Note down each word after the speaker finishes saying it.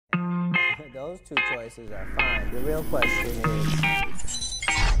those two choices are fine. The real question is,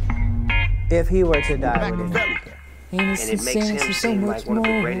 if he were to die, would it be? And it makes him seem like one of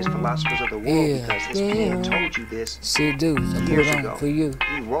the greatest philosophers of the world because his pen told you this years ago. For you.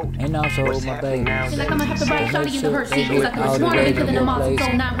 He wrote And also what's my happening baby. nowadays. Like I'm gonna have to ride shawty in the hearse seat. Cause I could've sworn I been in the mosque.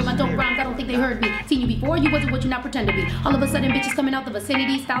 So now with my dope rhymes, I don't think they heard me. Seen you before, you wasn't what you not pretend to be. All of a sudden, bitches coming out the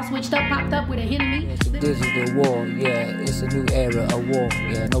vicinity, style switched up, popped up with a hint of me. It's a digital war, yeah, it's a new era of war,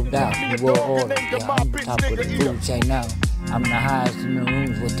 yeah, no doubt, new world order, yeah, I'm top of the food chain now. I'm the highest in the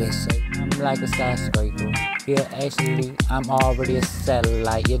rooms, what they say. I'm like a skyscraper. Yeah, actually, I'm already a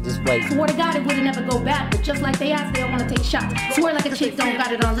satellite. Yeah, just wait. Swear to God, it wouldn't ever go bad. But just like they asked, they don't want to take shots. Swear like a chick don't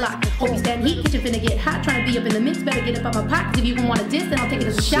got it on lock. Hope you stand heat, kitchen finna get hot. Trying to be up in the mix, better get up on my pockets. If you want to diss, then I'll take it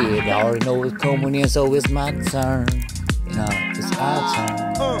as a shot. Shit, I already know it's coming in, so it's my turn. You know, it's our turn.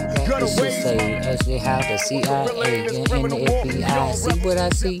 It should say, actually, how the CIA and the FBI see what I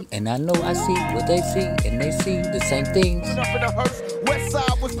see, and I know I see what they see, and they see the same things.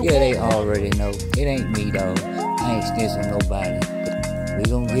 Yeah, they already know. It ain't me, though. I ain't snitching nobody. We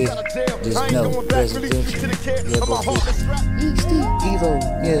gon' get this no presidential. Yeah, but he's the Evo.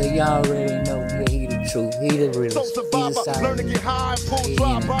 Yeah, y'all already know. Yeah, he the truth. He the realest. He the silent.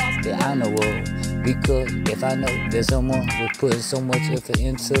 Yeah, I know of. Because if I know that someone would put so much effort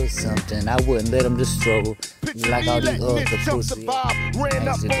into something, I wouldn't let them just struggle like all these other pussy. Y'all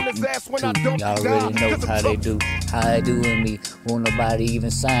already know how they do with me. Won't nobody even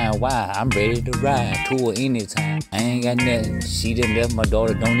sign. Why? I'm ready to ride, tour anytime. I ain't got nothing. She done left my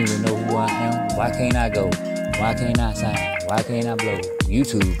daughter, don't even know who I am. Why can't I go? Why can't I sign? Why can't I blow?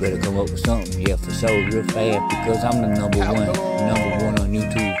 YouTube better come up with something, yeah, for sure, real fast, because I'm the number one on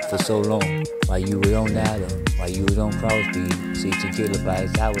YouTube for so long. While you were on dial-up, while you was on crossfeed, 60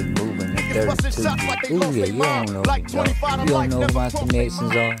 kilobytes, I was moving at 32. Ooh, yeah, you don't know me, dog. You don't know who my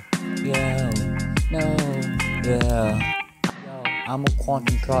connections are. Yeah, no, yeah. I'm a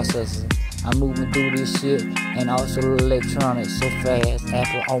quantum processor. I'm moving through this shit, and also electronics so fast.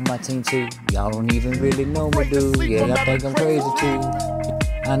 Apple on my team too. Y'all don't even really know me, dude. Yeah, y'all think I'm crazy too.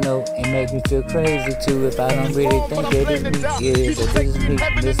 I know it makes me feel crazy too if I don't really think that it's me. Yeah, but this is me,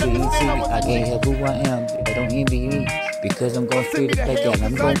 Mr. E.T. I can't help who I am. They don't envy me because I'm gonna fit it back out.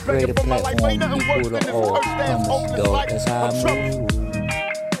 I'm gonna create a platform equal to all. Promise, dog. That's how I move.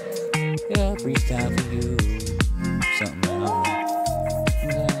 Yeah, freestyle for you. Something I don't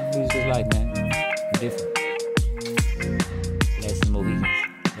know. Music's like, man, different. Less Mohicans,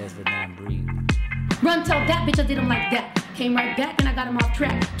 less than I breathe. Run, tell that bitch I did him like that. Came right back and I got him off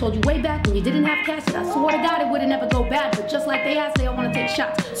track. Told you way back when you didn't have cash. I swear to God it wouldn't never go bad. But just like they asked, they all want to take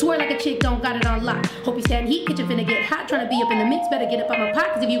shots. Swear like a chick don't got it on lock. Hope you stand heat, kitchen finna get hot. Trying to be up in the mix, better get up on my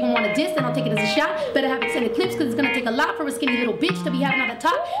pot. Cause if you gon' want to diss, then I'll take it as a shot. Better have it send the clips cause it's gonna take a lot for a skinny little bitch to be having on the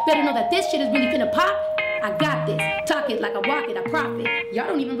top. Better know that this shit is really finna pop. I got this. Talk it like I walk it, I profit. Y'all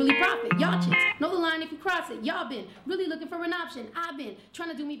don't even really profit. Y'all chicks know the line if you cross it. Y'all been really looking for an option. I've been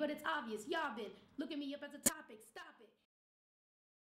trying to do me, but it's obvious. Y'all been looking me up as a topic. Stop.